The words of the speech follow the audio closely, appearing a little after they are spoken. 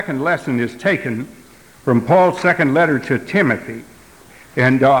Second lesson is taken from Paul's second letter to Timothy,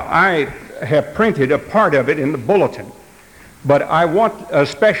 and I have printed a part of it in the bulletin. But I want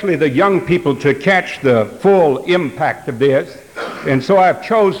especially the young people to catch the full impact of this, and so I've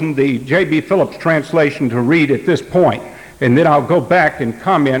chosen the J.B. Phillips translation to read at this point, and then I'll go back and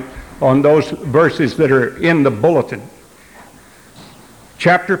comment on those verses that are in the bulletin.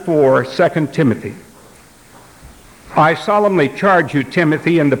 Chapter 4, 2 Timothy. I solemnly charge you,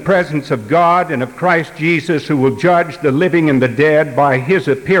 Timothy, in the presence of God and of Christ Jesus, who will judge the living and the dead by his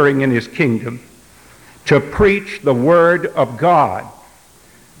appearing in his kingdom, to preach the word of God.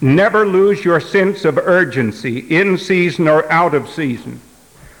 Never lose your sense of urgency, in season or out of season.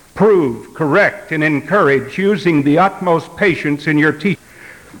 Prove, correct, and encourage, using the utmost patience in your teaching.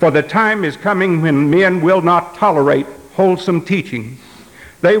 For the time is coming when men will not tolerate wholesome teaching.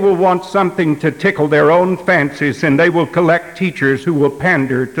 They will want something to tickle their own fancies, and they will collect teachers who will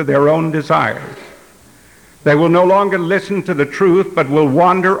pander to their own desires. They will no longer listen to the truth, but will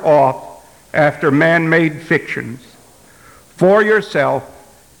wander off after man-made fictions. For yourself,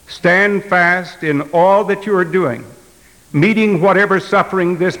 stand fast in all that you are doing, meeting whatever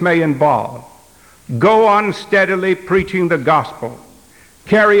suffering this may involve. Go on steadily preaching the gospel.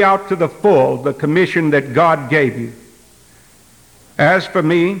 Carry out to the full the commission that God gave you. As for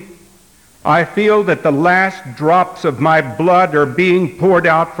me, I feel that the last drops of my blood are being poured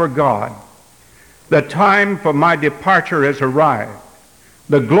out for God. The time for my departure has arrived.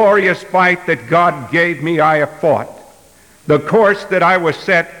 The glorious fight that God gave me I have fought. The course that I was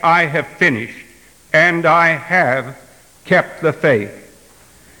set I have finished, and I have kept the faith.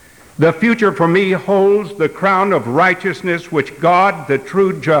 The future for me holds the crown of righteousness which God, the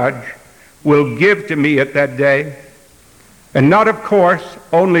true judge, will give to me at that day. And not, of course,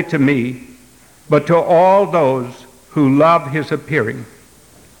 only to me, but to all those who love his appearing.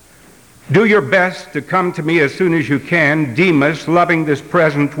 Do your best to come to me as soon as you can. Demas, loving this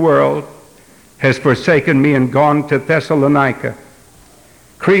present world, has forsaken me and gone to Thessalonica.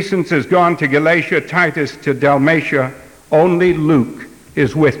 Crescens has gone to Galatia, Titus to Dalmatia. Only Luke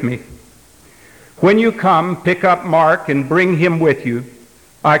is with me. When you come, pick up Mark and bring him with you.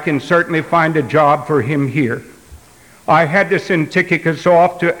 I can certainly find a job for him here. I had to send Tychicus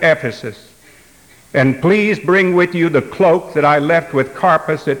off to Ephesus. And please bring with you the cloak that I left with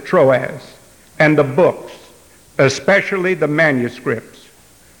Carpus at Troas, and the books, especially the manuscripts.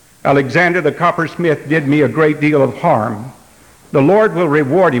 Alexander the coppersmith did me a great deal of harm. The Lord will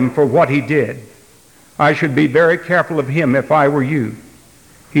reward him for what he did. I should be very careful of him if I were you.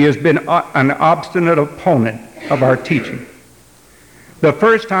 He has been an obstinate opponent of our teaching. The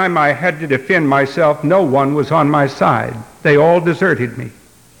first time I had to defend myself, no one was on my side. They all deserted me.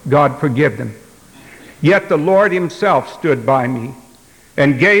 God forgive them. Yet the Lord himself stood by me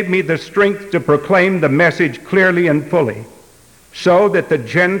and gave me the strength to proclaim the message clearly and fully, so that the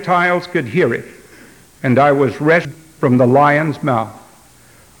Gentiles could hear it, and I was rescued from the lion's mouth.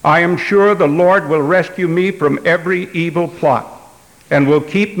 I am sure the Lord will rescue me from every evil plot and will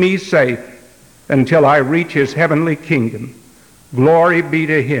keep me safe until I reach his heavenly kingdom. Glory be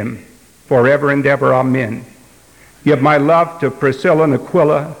to him forever and ever. Amen. Give my love to Priscilla and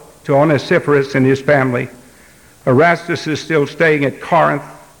Aquila, to Onesiphorus and his family. Erastus is still staying at Corinth,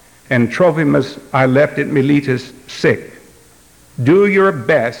 and Trophimus I left at Miletus sick. Do your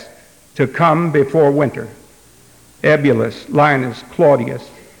best to come before winter. Ebulus, Linus, Claudius,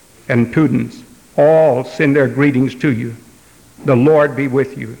 and Pudens all send their greetings to you. The Lord be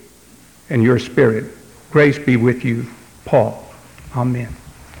with you and your spirit. Grace be with you, Paul. Amen.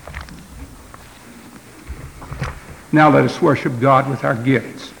 Now let us worship God with our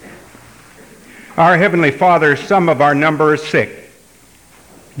gifts. Our Heavenly Father, some of our number are sick.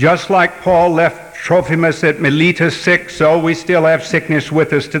 Just like Paul left Trophimus at Miletus sick, so we still have sickness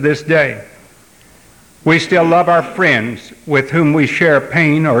with us to this day. We still love our friends with whom we share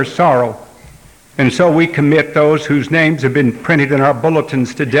pain or sorrow, and so we commit those whose names have been printed in our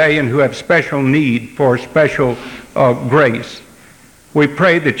bulletins today and who have special need for special grace. We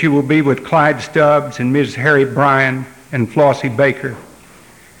pray that you will be with Clyde Stubbs and Ms. Harry Bryan and Flossie Baker,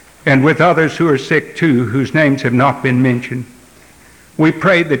 and with others who are sick too, whose names have not been mentioned. We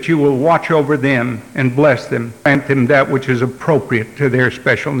pray that you will watch over them and bless them, grant them that which is appropriate to their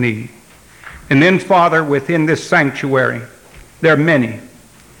special need. And then, Father, within this sanctuary, there are many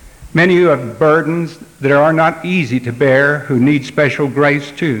who have burdens that are not easy to bear, who need special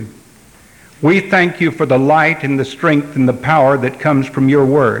grace too. We thank you for the light and the strength and the power that comes from your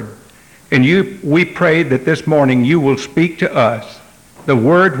word. And we pray that this morning you will speak to us the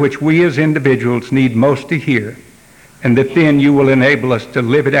word which we as individuals need most to hear, and that then you will enable us to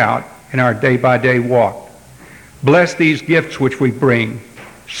live it out in our day-by-day walk. Bless these gifts which we bring,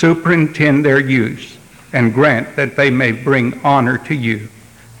 superintend their use, and grant that they may bring honor to you.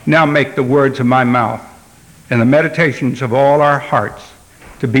 Now make the words of my mouth and the meditations of all our hearts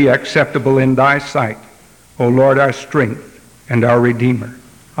to be acceptable in thy sight, O Lord, our strength and our Redeemer.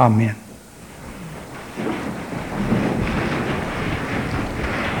 Amen.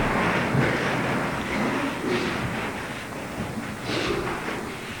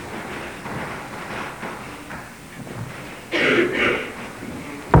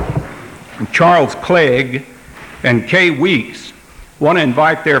 Charles Clegg and Kay Weeks want to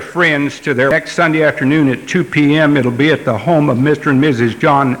invite their friends to their next Sunday afternoon at 2 p.m. It'll be at the home of Mr. and Mrs.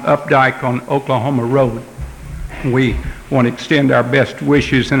 John Updike on Oklahoma Road. We want to extend our best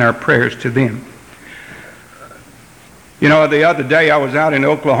wishes and our prayers to them. You know, the other day I was out in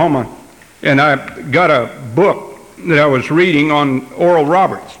Oklahoma and I got a book that I was reading on Oral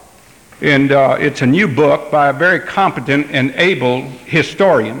Roberts. And it's a new book by a very competent and able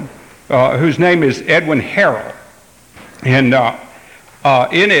historian whose name is Edwin Harrell. And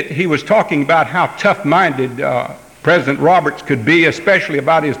in it, he was talking about how tough-minded President Roberts could be, especially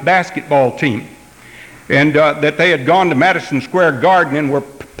about his basketball team. And that they had gone to Madison Square Garden and were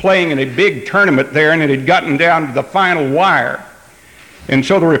playing in a big tournament there, and it had gotten down to the final wire. And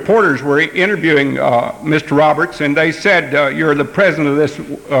so the reporters were interviewing Mr. Roberts, and they said, you're the president of this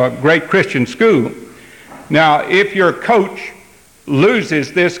great Christian school. Now, if your coach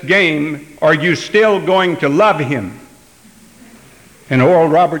loses this game, are you still going to love him? And Oral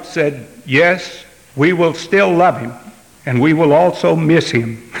Roberts said, yes, we will still love him, and we will also miss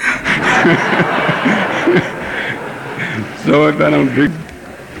him. So if I don't do...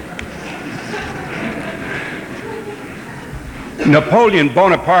 Napoleon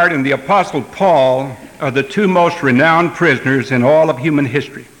Bonaparte and the Apostle Paul are the two most renowned prisoners in all of human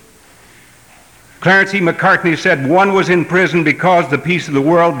history. Clarence E. McCartney said one was in prison because the peace of the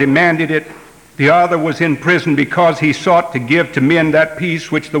world demanded it. The other was in prison because he sought to give to men that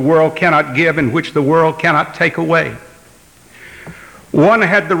peace which the world cannot give and which the world cannot take away. One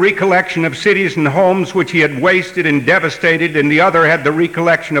had the recollection of cities and homes which he had wasted and devastated, and the other had the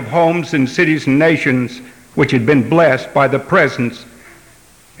recollection of homes and cities and nations which had been blessed by the presence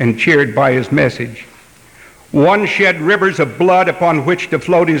and cheered by his message. One shed rivers of blood upon which to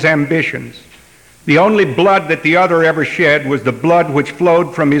float his ambitions. The only blood that the other ever shed was the blood which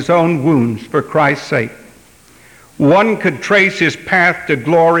flowed from his own wounds for Christ's sake. One could trace his path to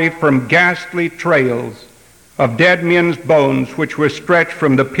glory from ghastly trails of dead men's bones which were stretched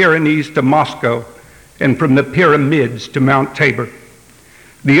from the Pyrenees to Moscow and from the pyramids to Mount Tabor.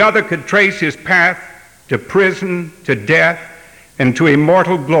 The other could trace his path to prison, to death, and to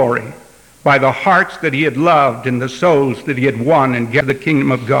immortal glory by the hearts that he had loved and the souls that he had won and given the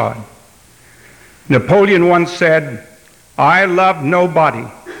kingdom of God. Napoleon once said, I love nobody,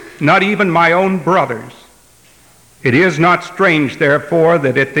 not even my own brothers. It is not strange, therefore,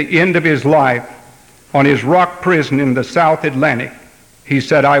 that at the end of his life, on his rock prison in the South Atlantic, he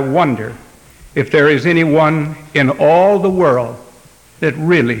said, I wonder if there is anyone in all the world that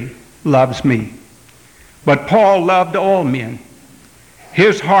really loves me. But Paul loved all men.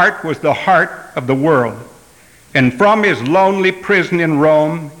 His heart was the heart of the world. And from his lonely prison in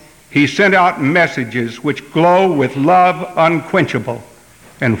Rome, he sent out messages which glow with love unquenchable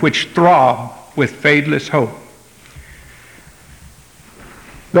and which throb with fadeless hope.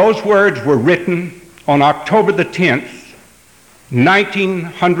 Those words were written on October the 10th,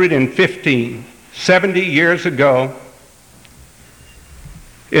 1915, 70 years ago,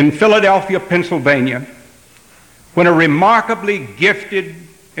 in Philadelphia, Pennsylvania, when a remarkably gifted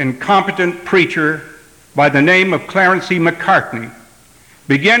and competent preacher by the name of Clarence E. McCartney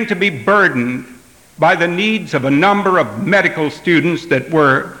began to be burdened by the needs of a number of medical students that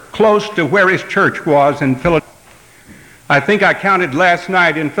were close to where his church was in Philadelphia. I think I counted last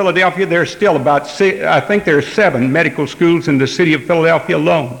night in Philadelphia, there's still about I think there are 7 medical schools in the city of Philadelphia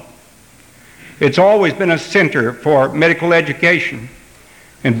alone. It's always been a center for medical education.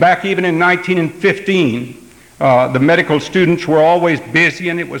 And back even in 1915, the medical students were always busy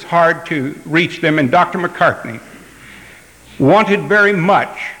and it was hard to reach them. And Dr. McCartney wanted very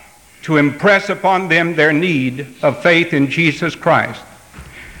much to impress upon them their need of faith in Jesus Christ.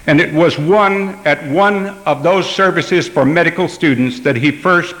 And it was at one of those services for medical students that he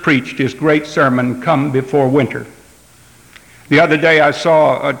first preached his great sermon, Come Before Winter. The other day I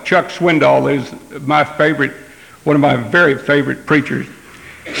saw Chuck Swindoll, who's one of my very favorite preachers,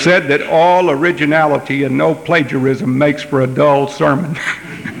 said that all originality and no plagiarism makes for a dull sermon.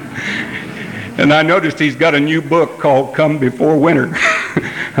 And I noticed he's got a new book called Come Before Winter.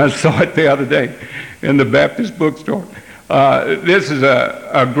 I saw it the other day in the Baptist bookstore. This is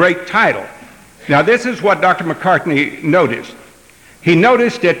a great title. Now, this is what Dr. McCartney noticed. He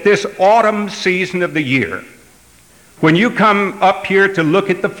noticed at this autumn season of the year, when you come up here to look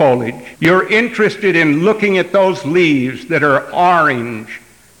at the foliage, you're interested in looking at those leaves that are orange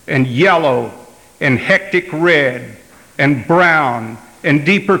and yellow and hectic red and brown and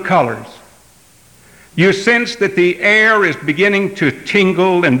deeper colors. You sense that the air is beginning to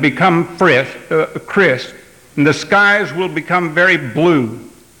tingle and become crisp, and the skies will become very blue.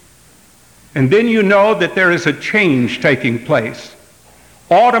 And then you know that there is a change taking place.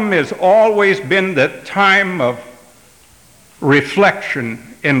 Autumn has always been the time of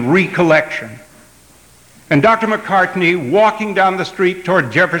reflection and recollection. And Dr. McCartney, walking down the street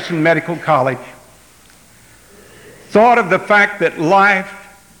toward Jefferson Medical College, thought of the fact that life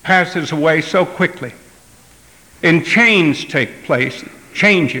passes away so quickly, and change take place,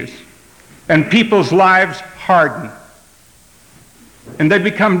 changes, and people's lives harden, and they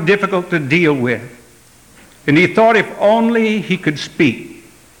become difficult to deal with. And he thought if only he could speak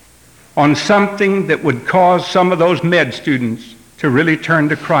on something that would cause some of those med students to really turn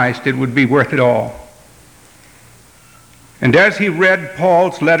to Christ, it would be worth it all. And as he read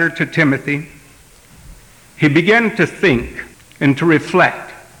Paul's letter to Timothy, he began to think and to reflect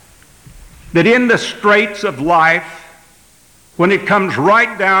that in the straits of life, when it comes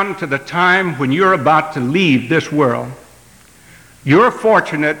right down to the time when you're about to leave this world, you're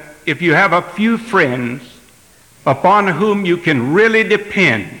fortunate if you have a few friends upon whom you can really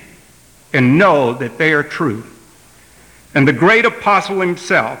depend and know that they are true. And the great apostle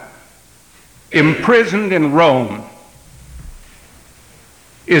himself, imprisoned in Rome,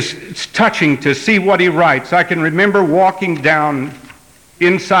 it's touching to see what he writes. I can remember walking down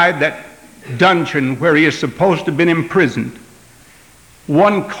inside that dungeon where he is supposed to have been imprisoned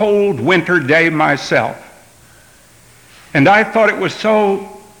one cold winter day myself. And I thought it was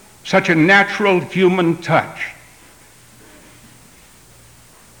such a natural human touch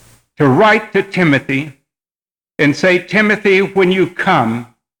to write to Timothy and say, Timothy, when you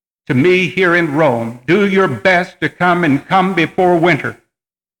come to me here in Rome, do your best to come before winter.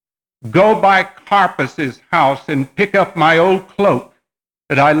 Go by Carpus's house and pick up my old cloak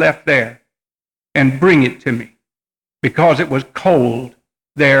that I left there and bring it to me, because it was cold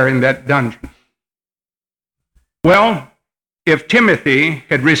there in that dungeon. Well, if Timothy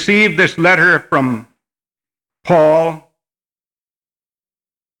had received this letter from Paul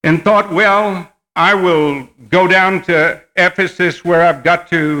and thought, well, I will go down to Ephesus where I've got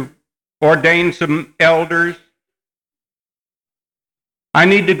to ordain some elders. I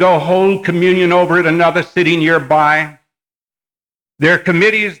need to go hold communion over at another city nearby. There are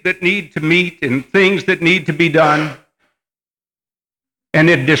committees that need to meet and things that need to be done. And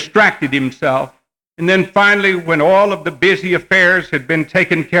it distracted himself. And then finally, when all of the busy affairs had been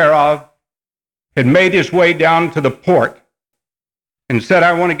taken care of, had made his way down to the port and said,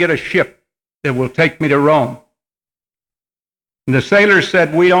 I want to get a ship that will take me to Rome. And the sailors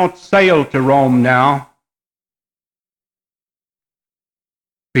said, we don't sail to Rome now,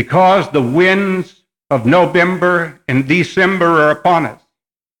 because the winds of November and December are upon us.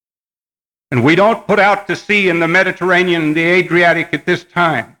 And we don't put out to sea in the Mediterranean and the Adriatic at this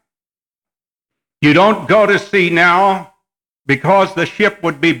time. You don't go to sea now because the ship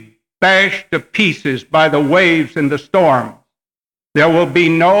would be bashed to pieces by the waves and the storm. There will be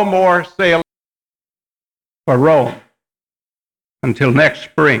no more sailing for Rome until next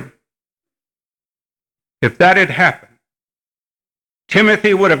spring. If that had happened,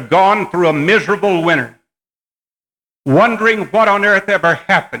 Timothy would have gone through a miserable winter, wondering what on earth ever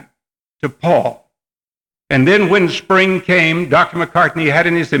happened to Paul. And then when spring came, Dr. McCartney had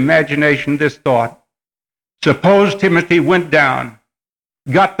in his imagination this thought: suppose Timothy went down,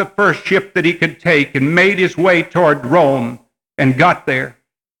 got the first ship that he could take, and made his way toward Rome and got there.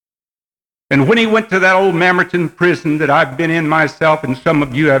 And when he went to that old Mamerton prison that I've been in myself, and some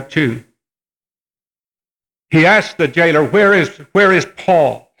of you have too, he asked the jailer, where is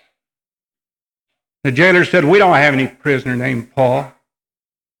Paul? The jailer said, we don't have any prisoner named Paul.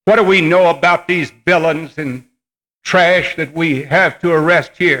 What do we know about these villains and trash that we have to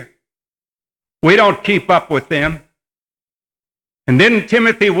arrest here? We don't keep up with them. And then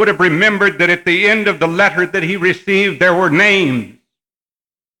Timothy would have remembered that at the end of the letter that he received, there were names.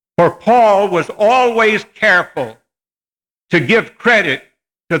 For Paul was always careful to give credit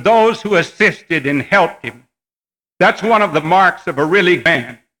to those who assisted and helped him. That's one of the marks of a really good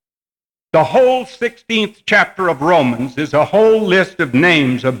man. The whole 16th chapter of Romans is a whole list of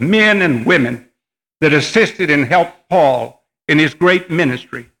names of men and women that assisted and helped Paul in his great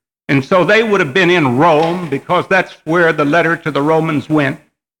ministry. And so they would have been in Rome because that's where the letter to the Romans went.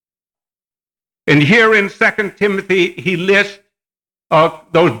 And here in 2 Timothy, he lists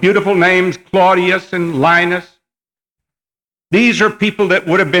those beautiful names, Claudius and Linus. These are people that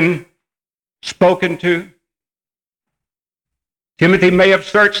would have been spoken to. Timothy may have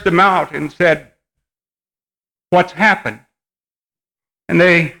searched them out and said, what's happened?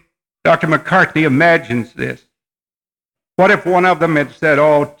 And Dr. McCartney imagines this. What if one of them had said,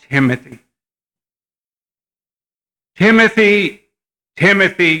 oh, Timothy,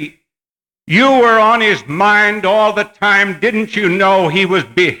 you were on his mind all the time. Didn't you know he was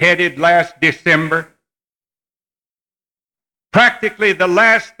beheaded last December? Practically the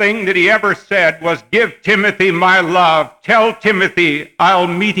last thing that he ever said was, give Timothy my love. Tell Timothy I'll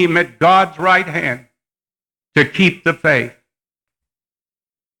meet him at God's right hand to keep the faith.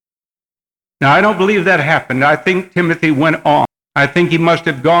 Now, I don't believe that happened. I think Timothy went on. I think he must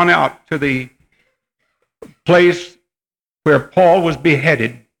have gone out to the place where Paul was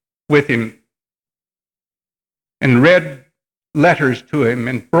beheaded with him and read letters to him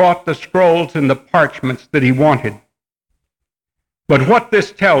and brought the scrolls and the parchments that he wanted. But what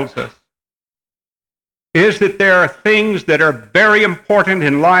this tells us is that there are things that are very important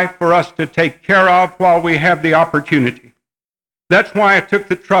in life for us to take care of while we have the opportunity. That's why I took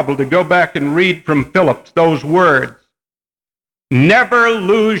the trouble to go back and read from Phillips those words. Never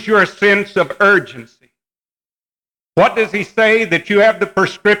lose your sense of urgency. What does he say? That you have the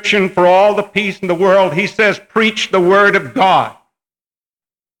prescription for all the peace in the world. He says, preach the word of God.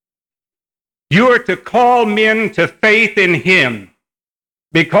 You are to call men to faith in him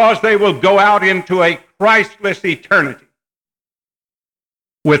because they will go out into a Christless eternity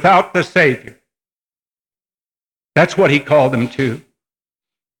without the Savior. That's what he called them to.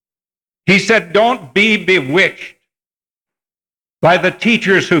 He said, don't be bewitched by the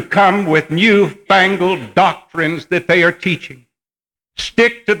teachers who come with newfangled doctrines that they are teaching.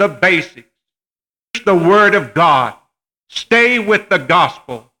 Stick to the basics. Teach the Word of God. Stay with the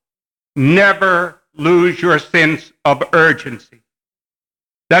gospel. Never lose your sense of urgency.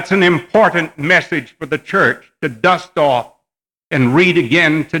 That's an important message for the church to dust off and read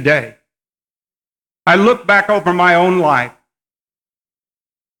again today. I look back over my own life,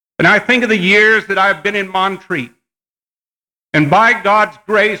 and I think of the years that I've been in Montreat. And by God's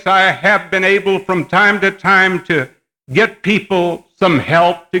grace, I have been able from time to time to get people some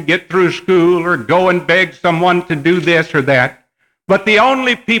help to get through school or go and beg someone to do this or that. But the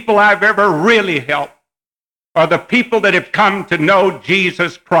only people I've ever really helped are the people that have come to know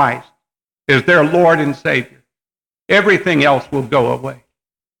Jesus Christ as their Lord and Savior. Everything else will go away.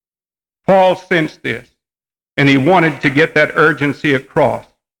 Paul sensed this, and he wanted to get that urgency across.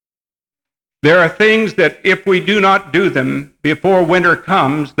 There are things that if we do not do them before winter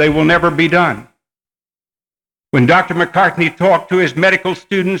comes, they will never be done. When Dr. McCartney talked to his medical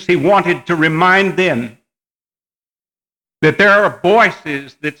students, he wanted to remind them that there are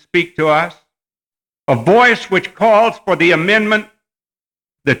voices that speak to us, a voice which calls for the amendment,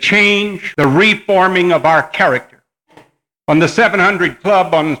 the change, the reforming of our character. On the 700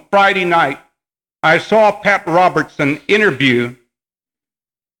 Club on Friday night, I saw Pat Robertson interview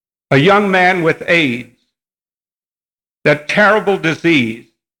a young man with AIDS, that terrible disease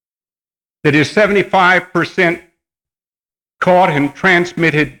that is 75% caught and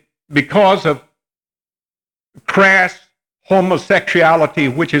transmitted because of crass homosexuality,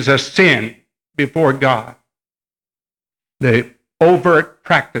 which is a sin before God, the overt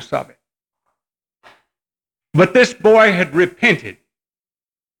practice of it. But this boy had repented,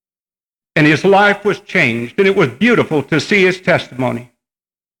 and his life was changed, and it was beautiful to see his testimony.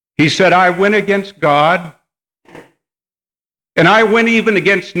 He said, I went against God, and I went even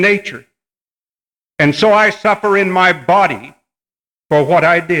against nature, and so I suffer in my body for what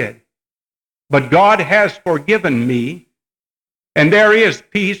I did. But God has forgiven me, and there is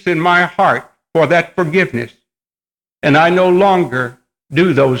peace in my heart for that forgiveness, and I no longer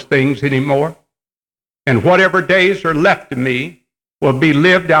do those things anymore, and whatever days are left to me will be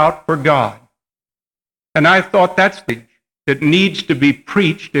lived out for God. And I thought that's the that needs to be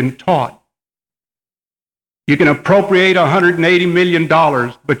preached and taught. You can appropriate $180 million,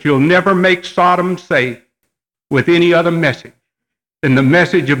 but you'll never make Sodom safe with any other message than the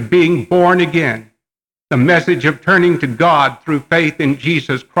message of being born again, the message of turning to God through faith in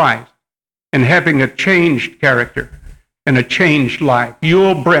Jesus Christ and having a changed character and a changed life.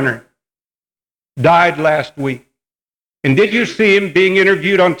 Yul Brynner died last week. And did you see him being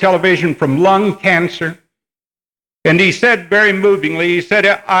interviewed on television from lung cancer? And he said very movingly, he said,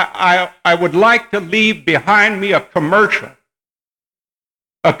 I would like to leave behind me a commercial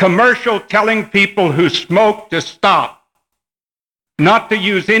telling people who smoke to stop, not to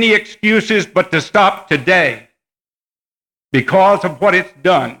use any excuses, but to stop today because of what it's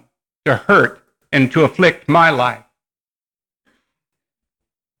done to hurt and to afflict my life.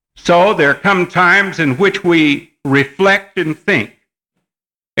 So there come times in which we reflect and think.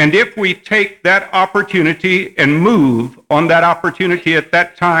 And if we take that opportunity and move on that opportunity at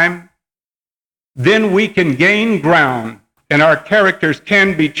that time, then we can gain ground and our characters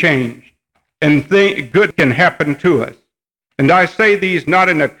can be changed and good can happen to us. And I say these not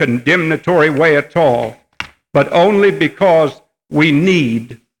in a condemnatory way at all, but only because we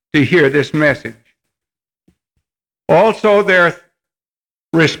need to hear this message. Also, there are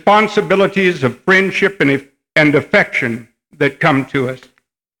responsibilities of friendship and affection that come to us.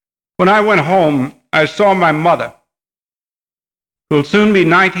 When I went home, I saw my mother, who will soon be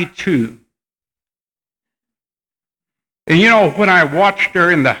 92. And you know, when I watched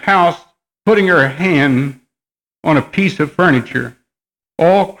her in the house putting her hand on a piece of furniture,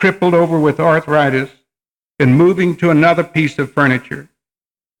 all crippled over with arthritis, and moving to another piece of furniture,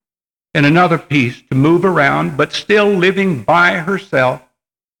 and another piece to move around, but still living by herself,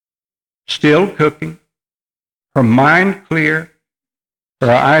 still cooking, her mind clear,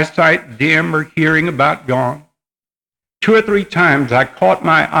 her eyesight dim, her hearing about gone. 2 or 3 times I caught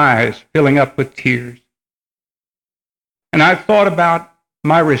my eyes filling up with tears. And I thought about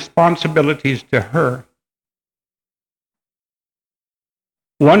my responsibilities to her.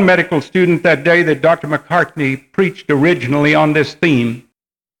 One medical student that day that Dr. McCartney preached originally on this theme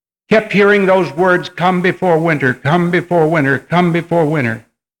kept hearing those words, come before winter, come before winter, come before winter,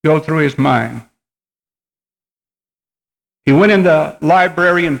 go through his mind. He went in the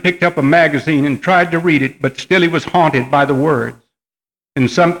library and picked up a magazine and tried to read it, but still he was haunted by the words.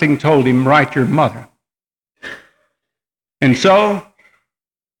 And something told him, write your mother. And so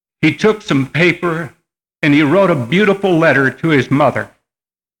he took some paper and he wrote a beautiful letter to his mother,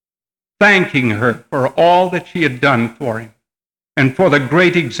 thanking her for all that she had done for him and for the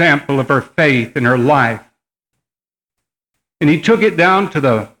great example of her faith in her life. And he took it down to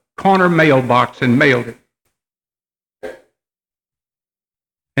the corner mailbox and mailed it.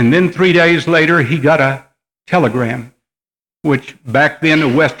 And then 3 days later, he got a telegram, which back then the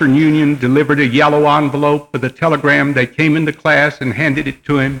Western Union delivered a yellow envelope with a telegram. They came into class and handed it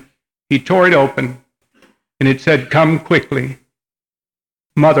to him. He tore it open, and it said, come quickly.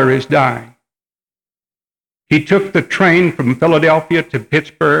 Mother is dying. He took the train from Philadelphia to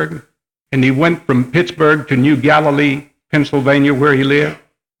Pittsburgh, and he went from Pittsburgh to New Galilee, Pennsylvania, where he lived.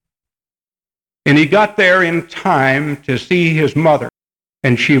 And he got there in time to see his mother,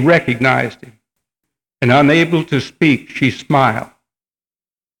 and she recognized him. And unable to speak, she smiled.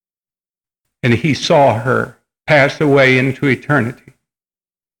 And he saw her pass away into eternity.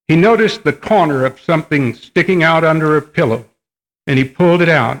 He noticed the corner of something sticking out under her pillow, and he pulled it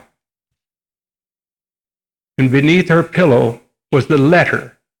out. And beneath her pillow was the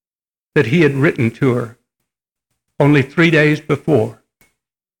letter that he had written to her only 3 days before.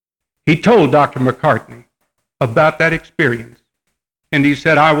 He told Dr. McCartney about that experience, and he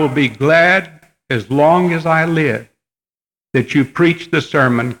said, I will be glad as long as I live that you preached the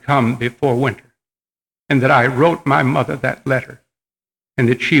sermon, come before winter, and that I wrote my mother that letter, and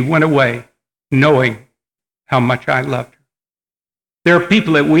that she went away knowing how much I loved her. There are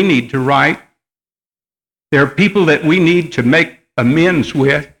people that we need to write. There are people that we need to make amends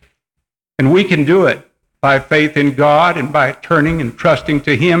with, and we can do it by faith in God and by turning and trusting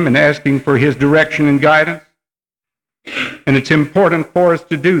to Him and asking for His direction and guidance. And it's important for us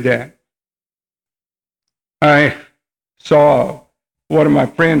to do that. I saw one of my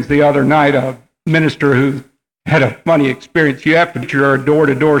friends the other night, a minister who had a funny experience. You have to be a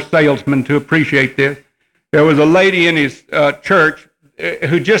door-to-door salesman to appreciate this. There was a lady in his church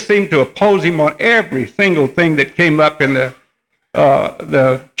who just seemed to oppose him on every single thing that came up in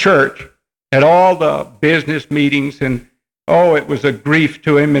the church at all the business meetings, and it was a grief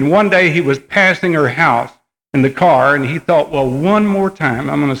to him. And one day he was passing her house in the car, and he thought, well, one more time,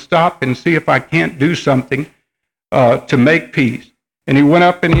 I'm going to stop and see if I can't do something to make peace. And he went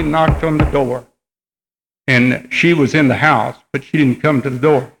up and he knocked on the door. And she was in the house, but she didn't come to the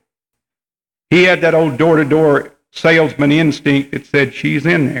door. He had that old door-to-door salesman instinct that said, she's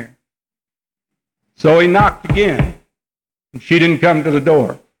in there. So he knocked again, and she didn't come to the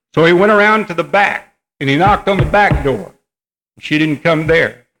door. So he went around to the back, and he knocked on the back door. She didn't come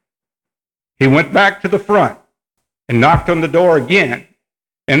there. He went back to the front and knocked on the door again,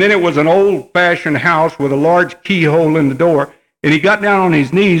 And then it was an old-fashioned house with a large keyhole in the door. And he got down on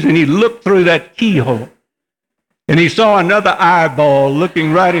his knees and he looked through that keyhole. And he saw another eyeball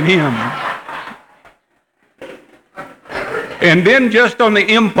looking right at him. And then just on the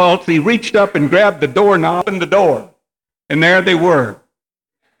impulse, he reached up and grabbed the doorknob and the door. And there they were.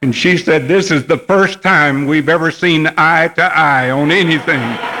 And she said, "This is the first time we've ever seen eye to eye on anything."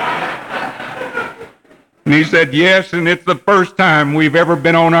 And he said, "Yes, and it's the first time we've ever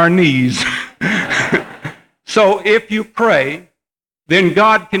been on our knees." So if you pray, then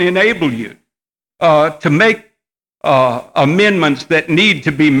God can enable you to make amendments that need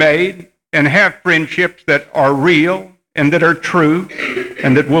to be made and have friendships that are real and that are true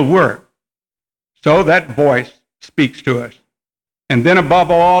and that will work. So that voice speaks to us. And then above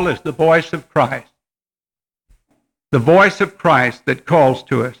all is the voice of Christ. The voice of Christ that calls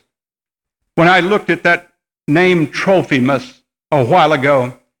to us. When I looked at that name Trophimus a while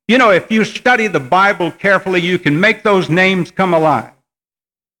ago, you know, if you study the Bible carefully, you can make those names come alive.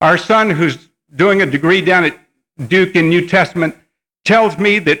 Our son, who's doing a degree down at Duke in New Testament, tells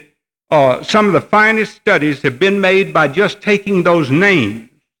me that some of the finest studies have been made by just taking those names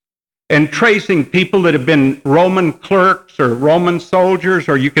and tracing people that have been Roman clerks or Roman soldiers,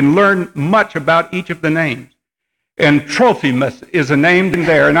 or you can learn much about each of the names. And Trophimus is a name in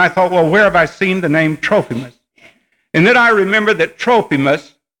there. And I thought, well, where have I seen the name Trophimus? And then I remember that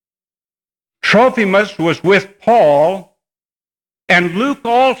Trophimus was with Paul, and Luke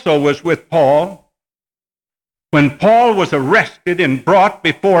also was with Paul, when Paul was arrested and brought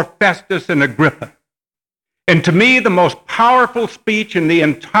before Festus and Agrippa. And to me, the most powerful speech in the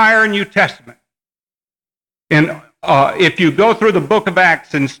entire New Testament. And if you go through the book of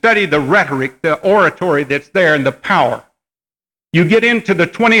Acts and study the rhetoric, the oratory that's there and the power, you get into the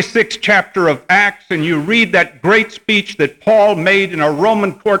 26th chapter of Acts and you read that great speech that Paul made in a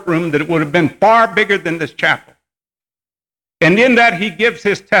Roman courtroom that would have been far bigger than this chapel. And in that he gives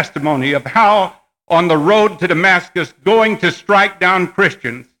his testimony of how on the road to Damascus, going to strike down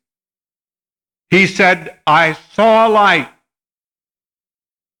Christians, he said, "I saw a light.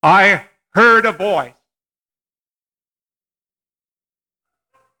 I heard a voice.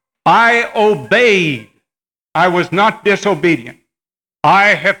 I obeyed. I was not disobedient.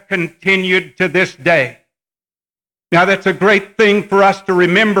 I have continued to this day." Now that's a great thing for us to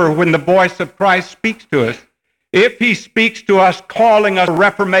remember when the voice of Christ speaks to us. If he speaks to us calling us a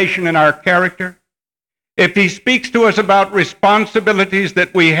reformation in our character, if he speaks to us about responsibilities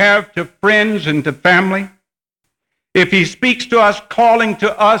that we have to friends and to family, if he speaks to us calling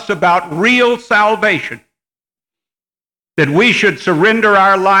to us about real salvation, that we should surrender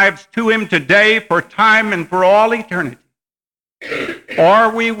our lives to him today for time and for all eternity, are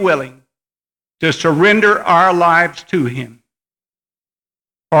we willing to surrender our lives to him?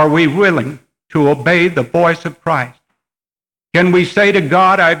 Are we willing to obey the voice of Christ? Can we say to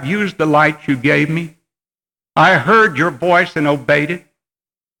God, "I've used the light you gave me. I heard your voice and obeyed it.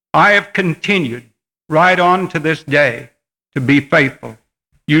 I have continued right on to this day to be faithful."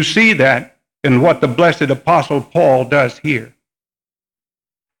 You see that in what the blessed Apostle Paul does here.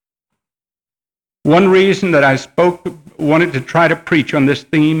 One reason that I wanted to try to preach on this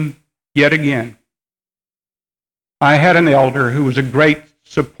theme yet again, I had an elder who was a great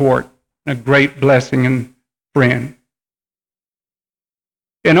support, a great blessing and friend.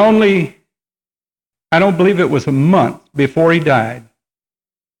 And only, I don't believe it was a month before he died,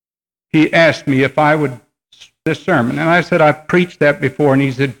 he asked me if I would this sermon. And I said, "I've preached that before." And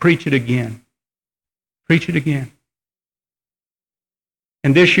he said, "Preach it again. Preach it again."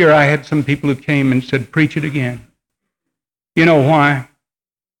 And this year I had some people who came and said, "Preach it again." You know why?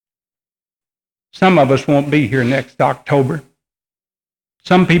 Some of us won't be here next October.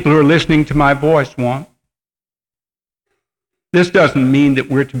 Some people who are listening to my voice won't. This doesn't mean that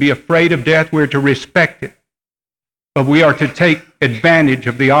we're to be afraid of death. We're to respect it. But we are to take advantage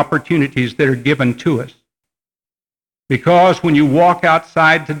of the opportunities that are given to us. Because when you walk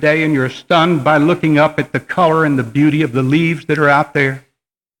outside today and you're stunned by looking up at the color and the beauty of the leaves that are out there,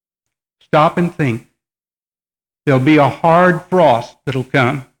 stop and think. There'll be a hard frost that'll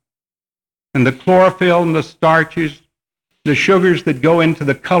come. And the chlorophyll and the starches, the sugars that go into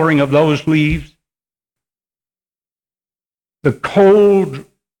the coloring of those leaves, the cold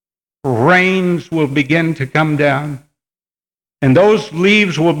rains will begin to come down, and those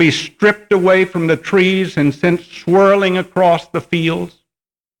leaves will be stripped away from the trees and sent swirling across the fields,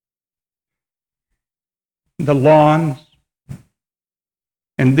 the lawns,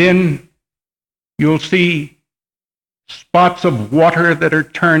 and then you'll see spots of water that are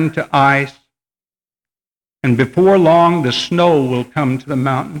turned to ice, And before long, the snow will come to the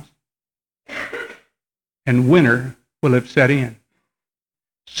mountains, and winter will have set in.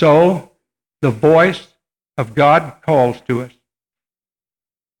 So, the voice of God calls to us.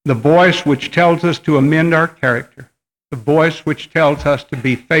 The voice which tells us to amend our character. The voice which tells us to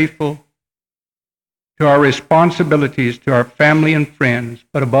be faithful to our responsibilities to our family and friends,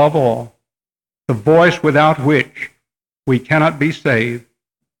 but above all, the voice without which we cannot be saved,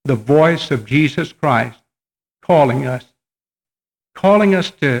 the voice of Jesus Christ calling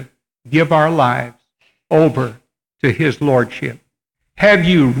us to give our lives over to his lordship. Have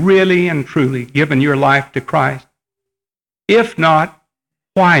you really and truly given your life to Christ? If not,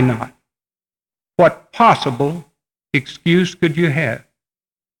 why not? What possible excuse could you have?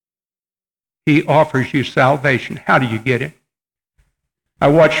 He offers you salvation. How do you get it? I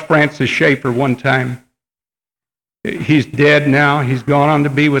watched Francis Schaeffer one time. He's dead now. He's gone on to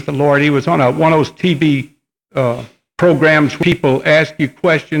be with the Lord. He was on one of those TV programs where people ask you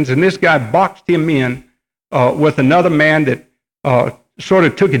questions, and this guy boxed him in with another man that sort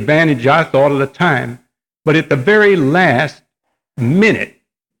of took advantage, I thought, of the time. But at the very last minute,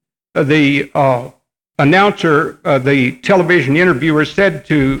 the announcer, the television interviewer, said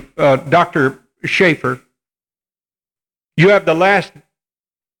to Dr. Schaeffer, "You have the last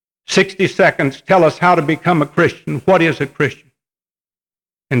 60 seconds. Tell us how to become a Christian. What is a Christian?"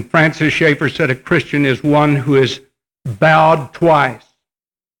 And Francis Schaeffer said, "A Christian is one who is bowed twice.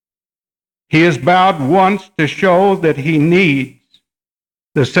 He is bowed once to show that he needs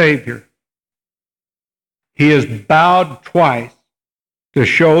the Savior. He is bowed twice to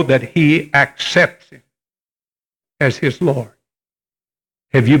show that he accepts him as his Lord."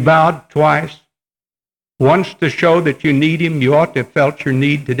 Have you bowed twice? Once to show that you need him, you ought to have felt your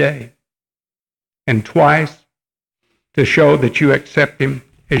need today. And twice to show that you accept him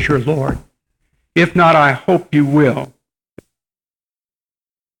as your Lord. If not, I hope you will.